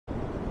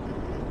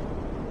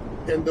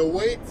And the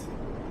wait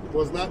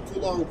was not too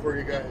long for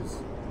you guys.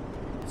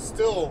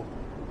 Still,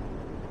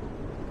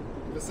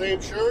 the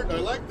same shirt. I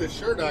like this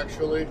shirt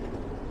actually.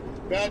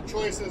 Bad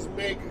choices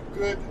make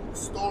good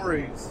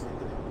stories.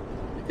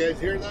 You guys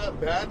hear that?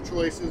 Bad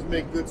choices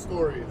make good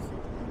stories.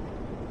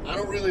 I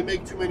don't really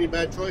make too many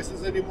bad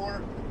choices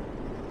anymore.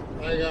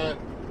 I got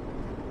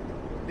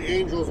the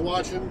angels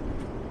watching,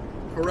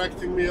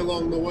 correcting me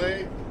along the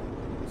way.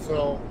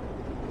 So,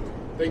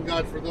 thank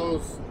God for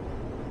those.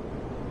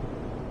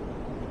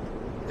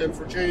 And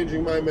for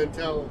changing my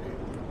mentality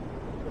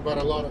about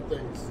a lot of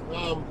things.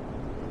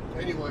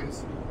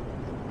 Anyways,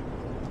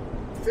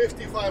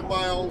 55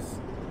 miles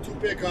to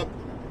pick up.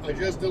 I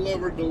just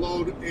delivered the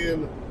load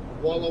in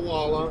Walla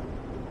Walla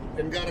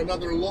and got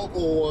another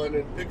local one.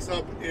 It picks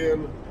up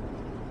in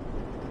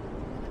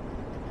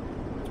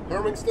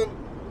Hermiston,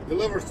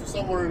 delivers to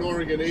somewhere in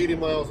Oregon, 80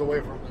 miles away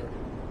from there.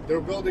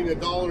 They're building a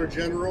Dollar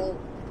General.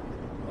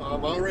 I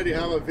already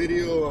have a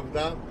video of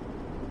that.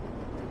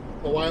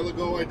 A while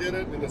ago I did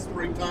it in the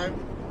springtime.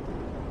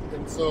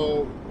 And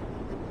so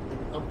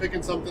I'm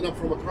picking something up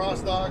from a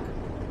cross dock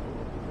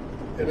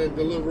and then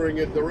delivering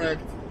it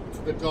direct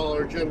to the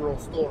Dollar General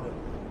store.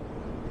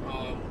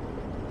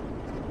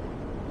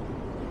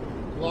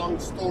 Long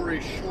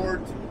story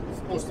short, it's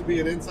supposed to be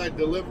an inside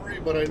delivery,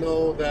 but I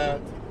know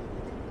that,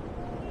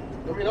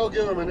 I mean, I'll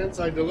give them an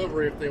inside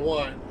delivery if they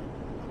want,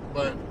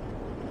 but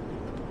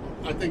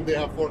I think they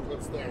have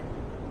forklifts there.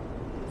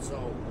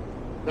 So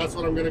that's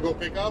what I'm gonna go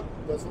pick up.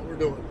 That's what we're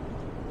doing.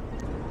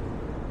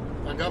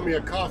 I got me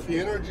a coffee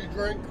energy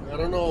drink. I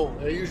don't know.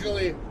 I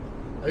usually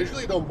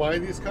don't buy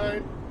these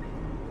kind.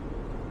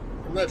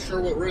 I'm not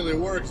sure what really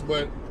works,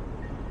 but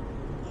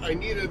I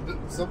needed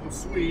something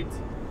sweet.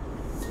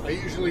 I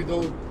usually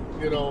don't,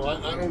 you know,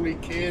 I don't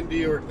eat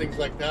candy or things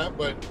like that,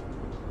 but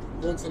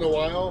once in a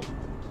while,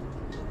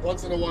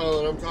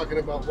 and I'm talking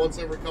about once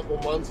every couple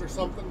months or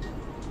something,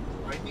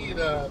 I need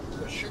a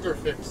sugar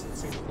fix, it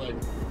seems like.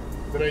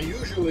 And I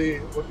usually,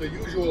 what the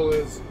usual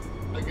is,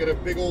 I get a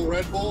big old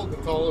Red Bull, the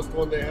tallest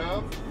one they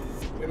have,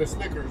 and a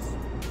Snickers.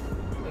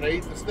 And I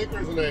eat the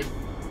Snickers and I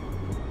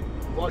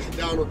wash it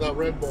down with that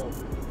Red Bull.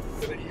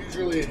 And it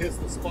usually hits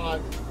the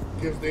spot,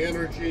 gives the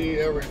energy,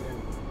 everything.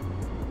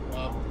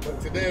 But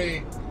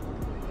today,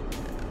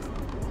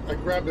 I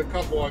grabbed a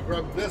couple. I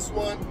grabbed this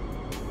one,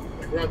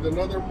 I grabbed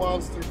another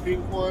Monster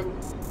pink one,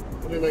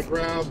 and then I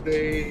grabbed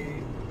a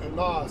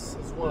NOS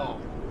as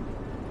well.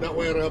 That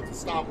way I don't have to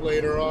stop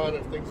later on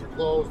if things are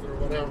closed or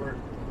whatever.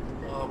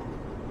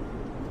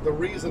 The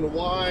reason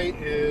why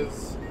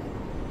is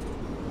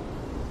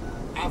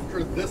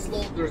after this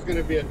load, there's going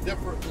to be a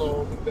different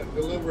load that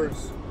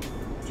delivers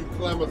to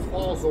Klamath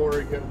Falls,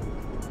 Oregon,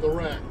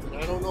 direct. And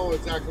I don't know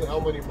exactly how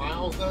many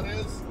miles that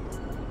is,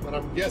 but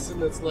I'm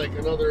guessing it's like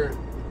another,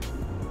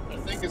 I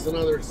think it's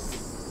another,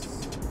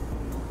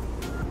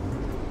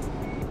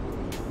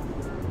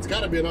 it's got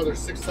to be another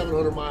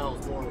 600-700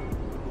 miles more.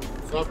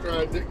 So after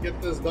I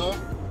get this done,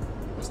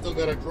 I still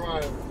got to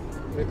drive.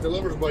 And it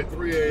delivers by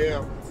 3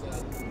 a.m.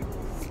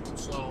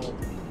 So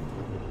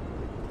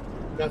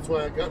that's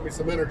why I got me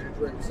some energy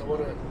drinks. I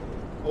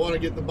want to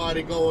get the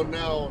body going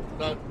now,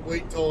 not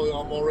wait till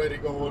I'm already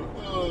going,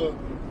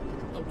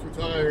 I'm too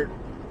tired.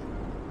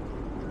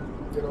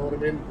 You know what I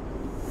mean?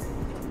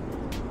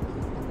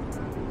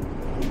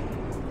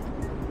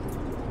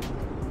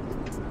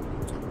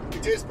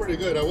 It tastes pretty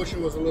good. I wish it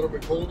was a little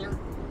bit colder.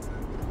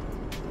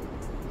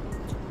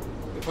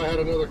 If I had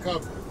another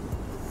cup,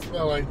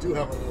 well, I do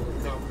have another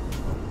cup.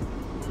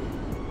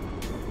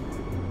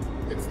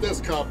 It's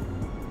this cup,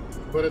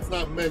 but it's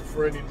not meant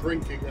for any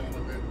drinking out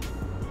of it.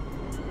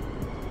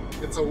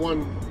 It's a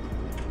one,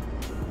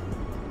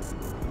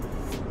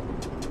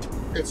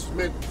 it's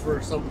meant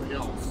for something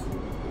else.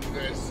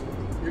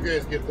 You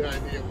guys get the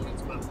idea what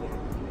it's meant for.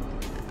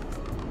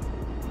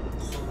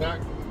 So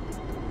that,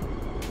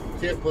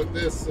 can't put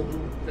this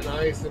and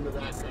ice into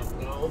that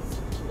cup. No.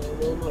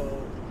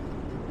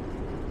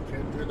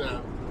 Can't do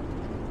that.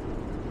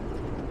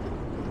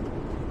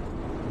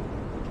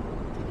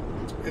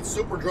 It's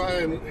super dry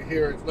in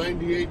here. It's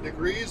 98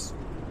 degrees.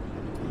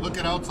 Look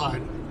at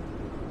outside.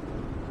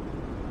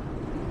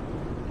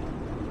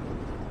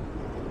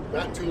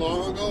 Not too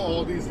long ago,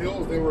 all these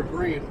hills, they were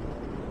green.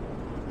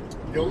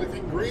 The only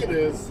thing green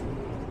is,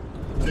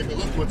 take a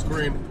look what's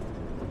green.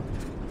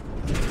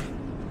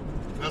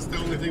 That's the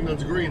only thing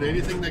that's green.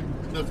 Anything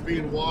that's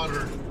being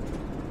watered.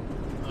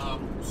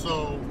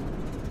 So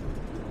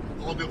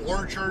all the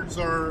orchards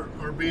are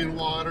being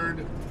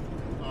watered.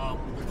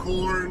 The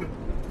corn,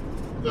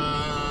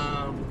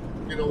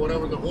 you know,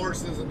 whatever the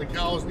horses and the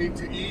cows need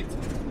to eat.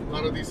 A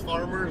lot of these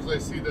farmers, I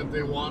see that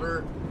they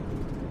water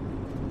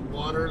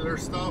their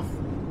stuff.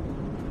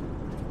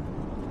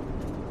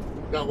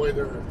 That way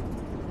their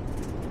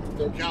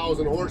cows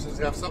and horses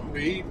have something to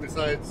eat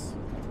besides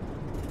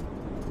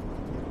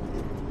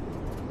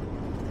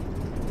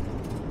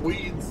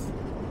weeds.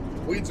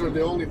 Weeds are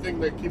the only thing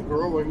that keep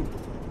growing.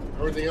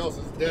 Everything else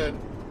is dead.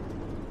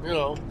 You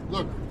know,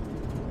 look.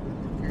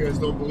 If you guys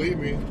don't believe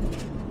me.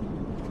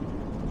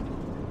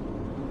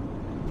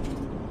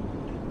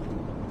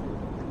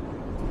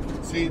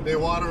 See, they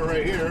water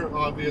right here,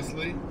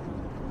 obviously.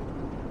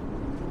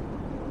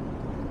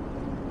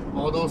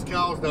 All those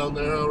cows down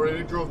there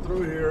already drove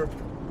through here,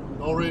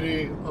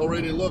 already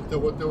looked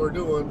at what they were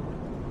doing.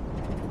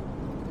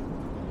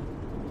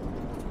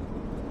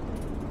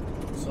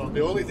 So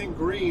the only thing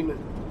green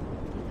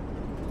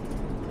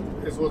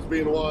is what's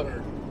being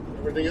watered.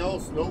 Everything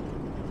else, nope.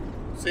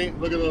 See,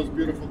 look at those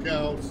beautiful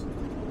cows.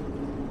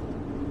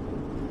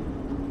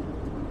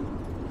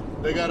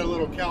 They got a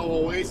little cow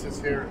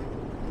oasis here.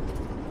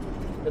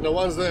 And the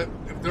ones that,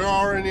 if there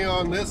are any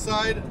on this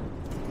side,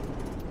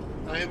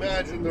 I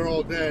imagine they're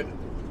all dead.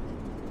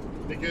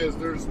 Because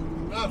there's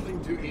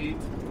nothing to eat,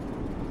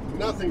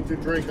 nothing to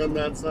drink on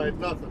that side,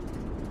 nothing.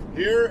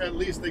 Here, at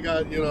least they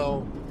got, you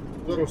know,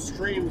 little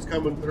streams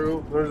coming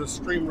through. There's a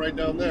stream right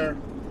down there.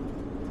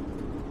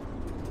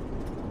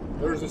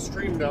 There's a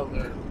stream down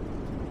there.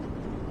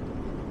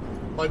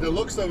 By the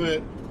looks of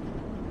it,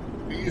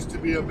 it used to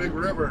be a big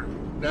river.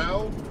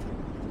 Now,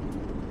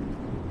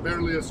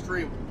 barely a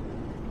stream.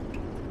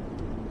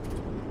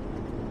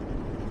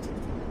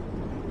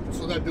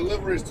 So that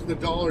delivery is to the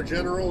Dollar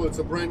General. It's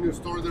a brand new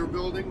store they're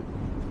building.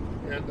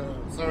 And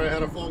sorry, I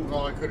had a phone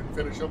call. I couldn't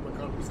finish up my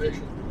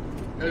conversation.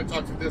 I had to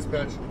talk to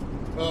dispatch.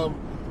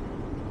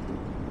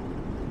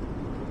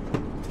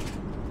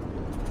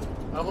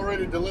 I've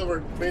already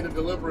made a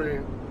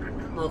delivery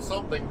of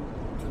something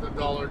to the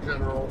Dollar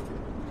General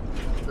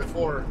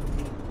before.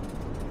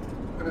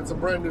 And it's a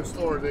brand new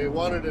store. They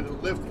wanted a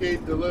lift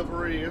gate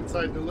delivery,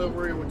 inside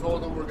delivery. We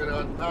told them we're going to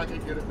unpack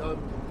it, get it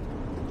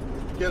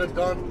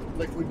done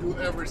like we do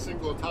every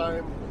single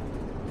time.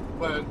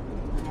 But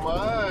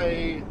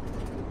my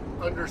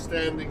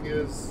understanding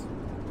is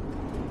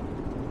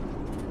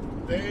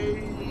they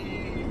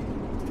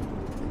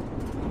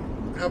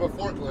have a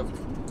forklift.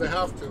 They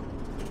have to.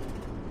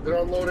 They're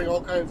unloading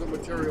all kinds of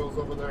materials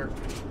over there.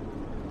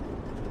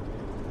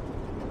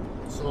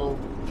 So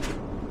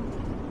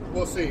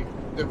we'll see.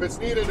 If it's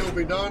needed, it'll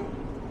be done.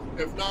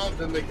 If not,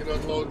 then they can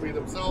unload me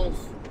themselves.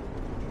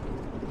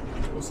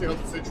 We'll see how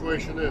the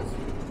situation is.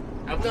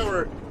 I've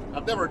never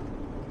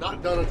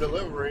not done a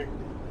delivery.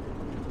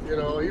 You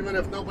know, even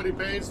if nobody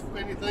pays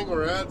anything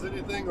or adds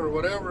anything or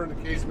whatever the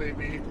case may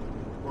be,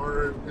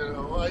 or you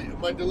know,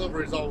 my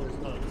delivery is always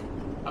done.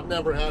 I've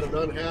never had an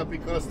unhappy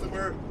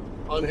customer,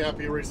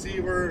 unhappy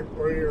receiver,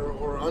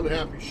 or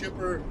unhappy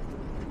shipper.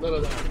 None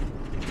of that.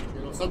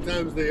 You know,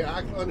 sometimes they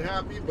act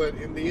unhappy, but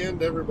in the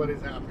end,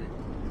 everybody's happy.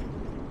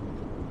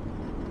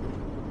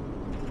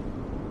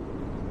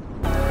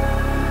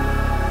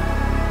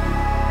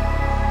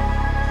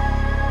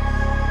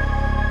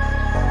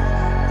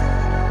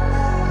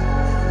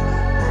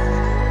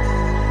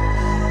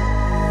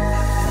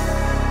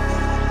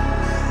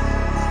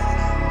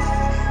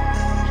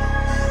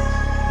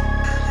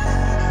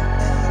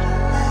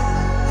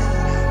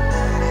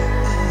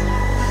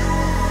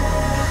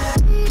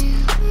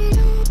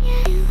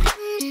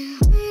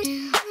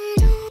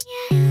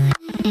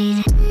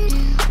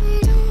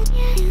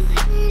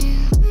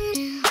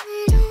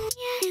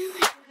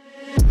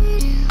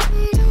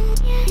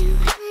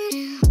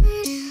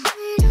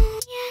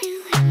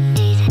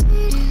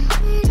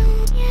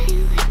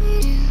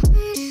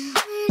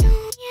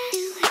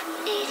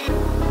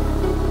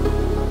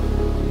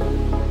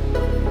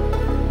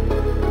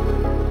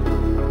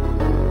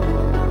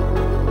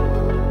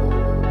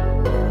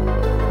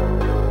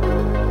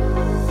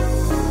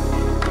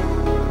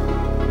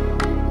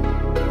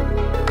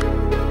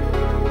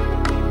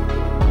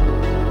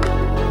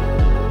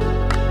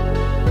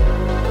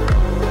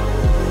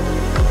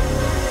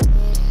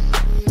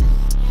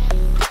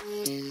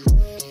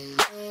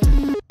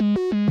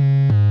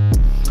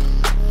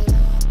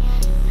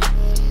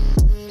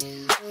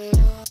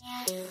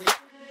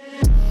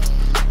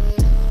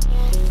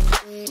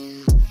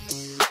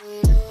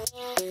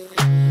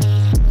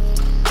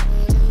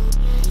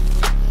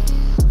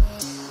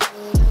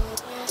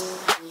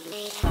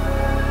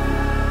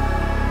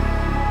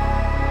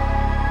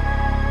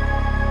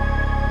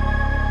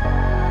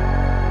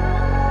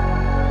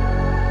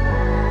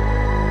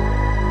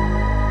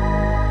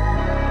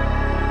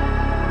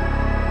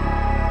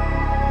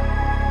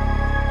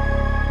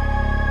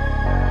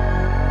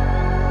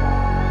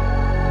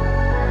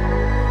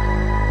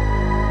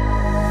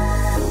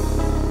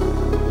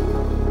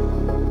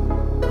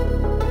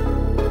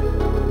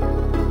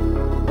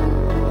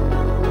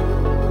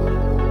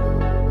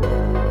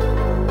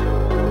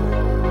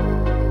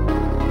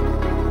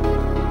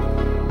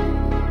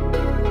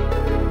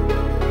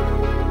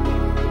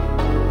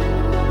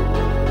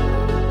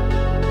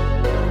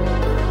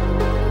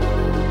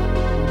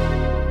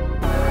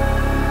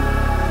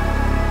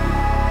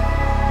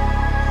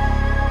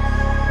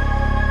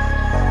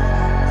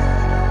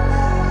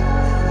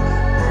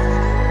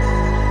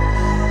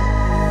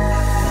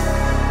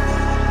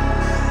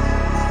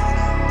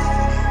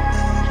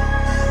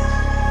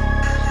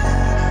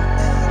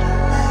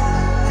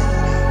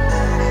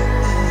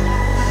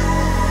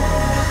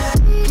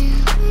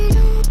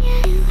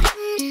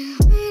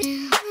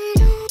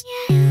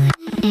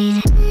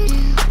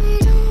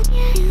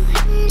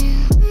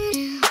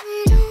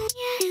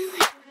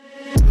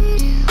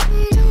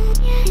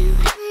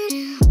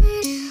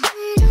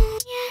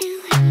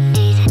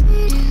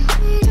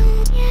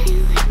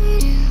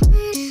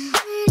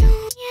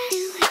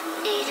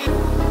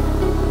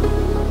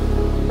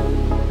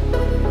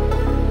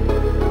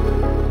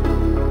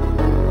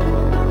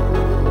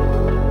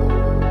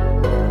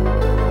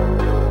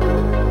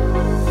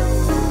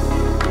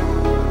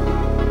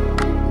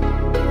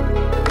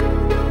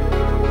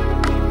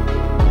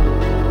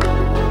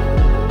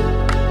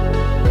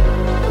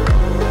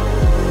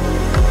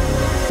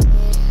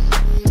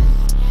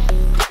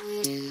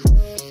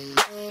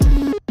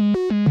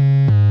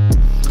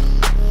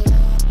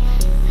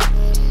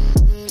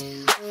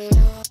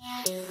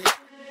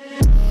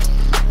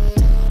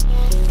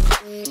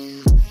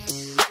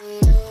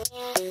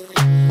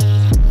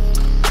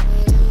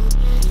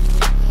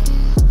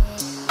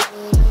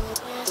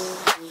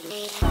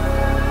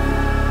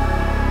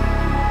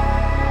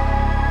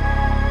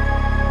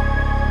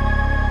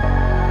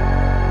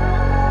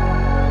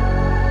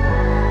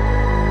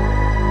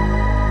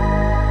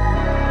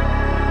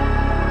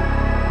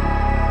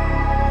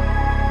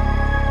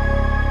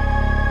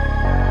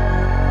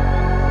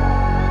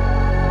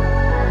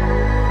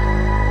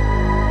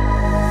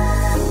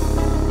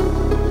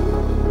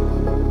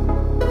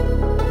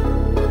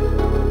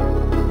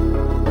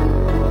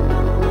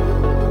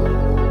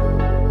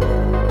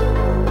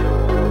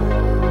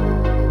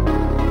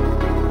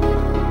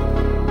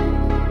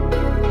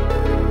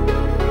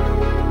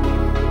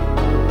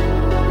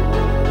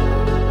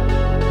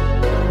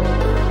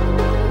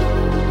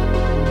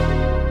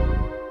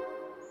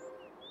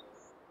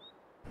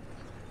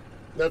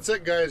 that's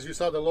it, guys. You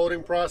saw the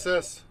loading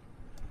process.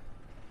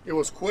 It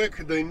was quick.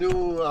 They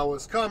knew I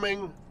was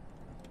coming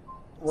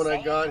when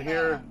I got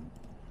here.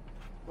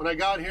 When I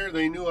got here,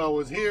 they knew I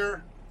was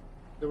here.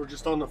 They were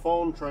just on the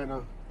phone trying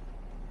to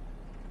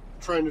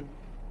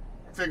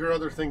figure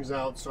other things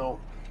out. So,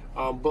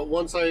 but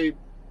once they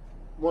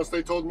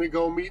told me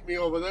go meet me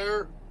over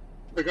there,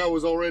 the guy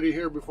was already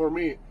here before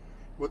me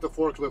with the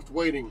forklift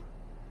waiting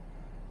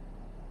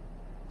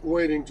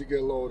to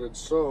get loaded.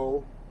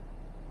 So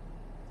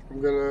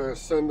I'm gonna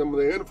send them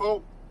the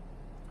info,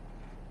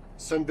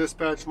 send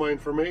dispatch my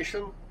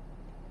information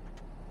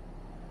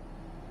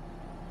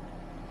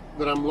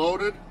that I'm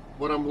loaded,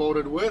 what I'm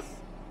loaded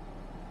with.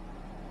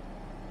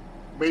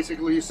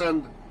 Basically, you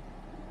send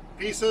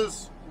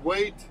pieces,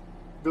 weight,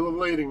 bill of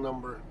lading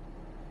number,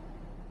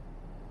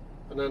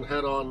 and then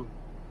head on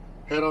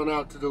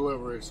out to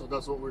delivery. So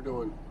that's what we're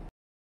doing.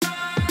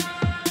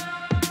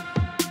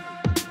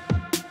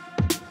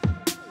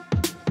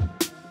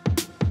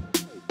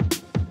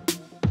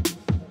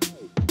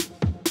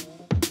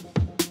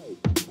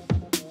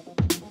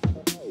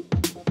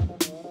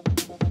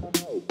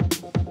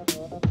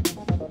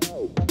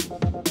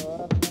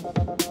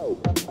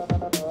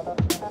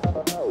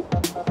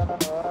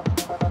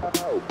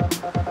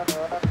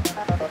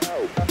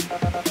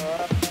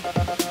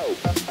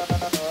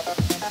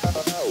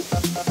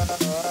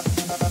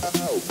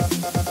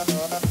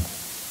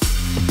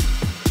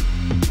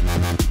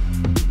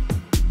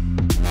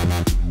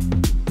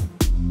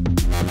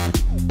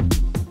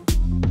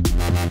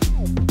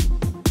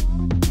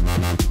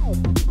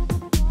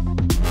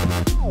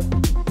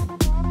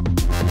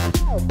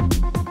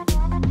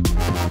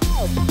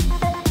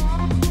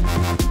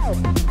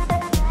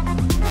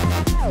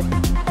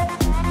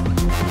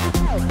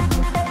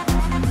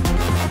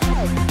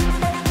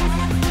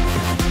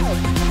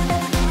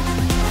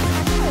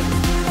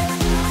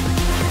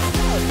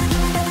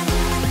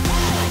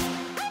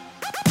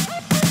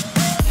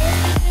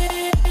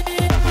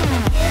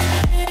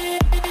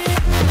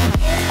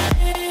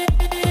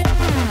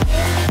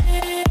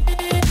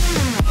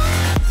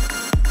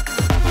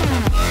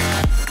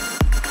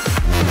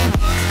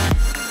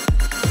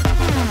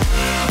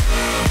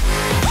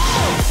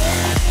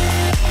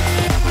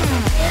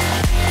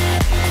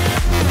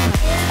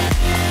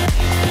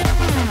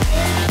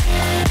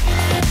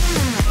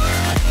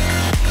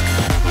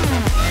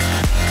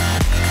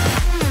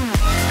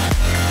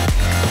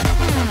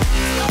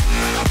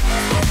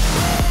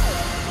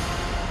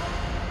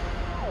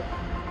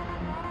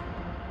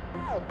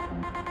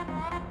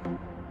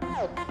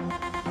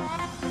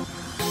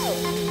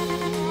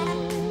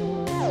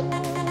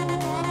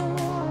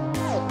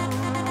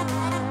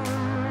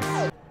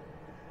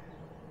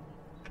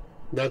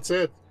 That's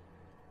it.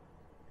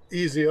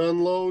 Easy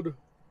unload.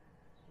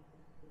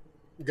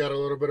 Got a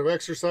little bit of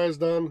exercise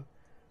done.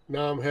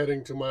 Now I'm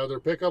heading to my other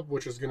pickup,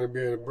 which is going to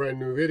be a brand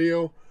new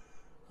video.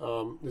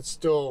 It's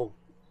still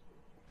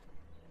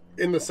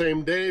in the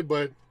same day,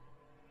 but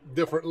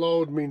different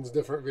load means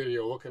different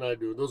video. What can I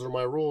do? Those are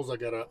my rules. I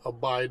got to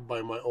abide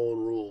by my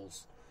own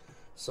rules.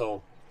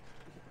 So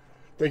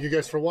thank you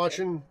guys for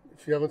watching.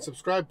 If you haven't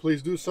subscribed,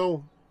 please do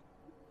so.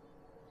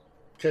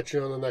 Catch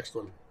you on the next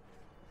one.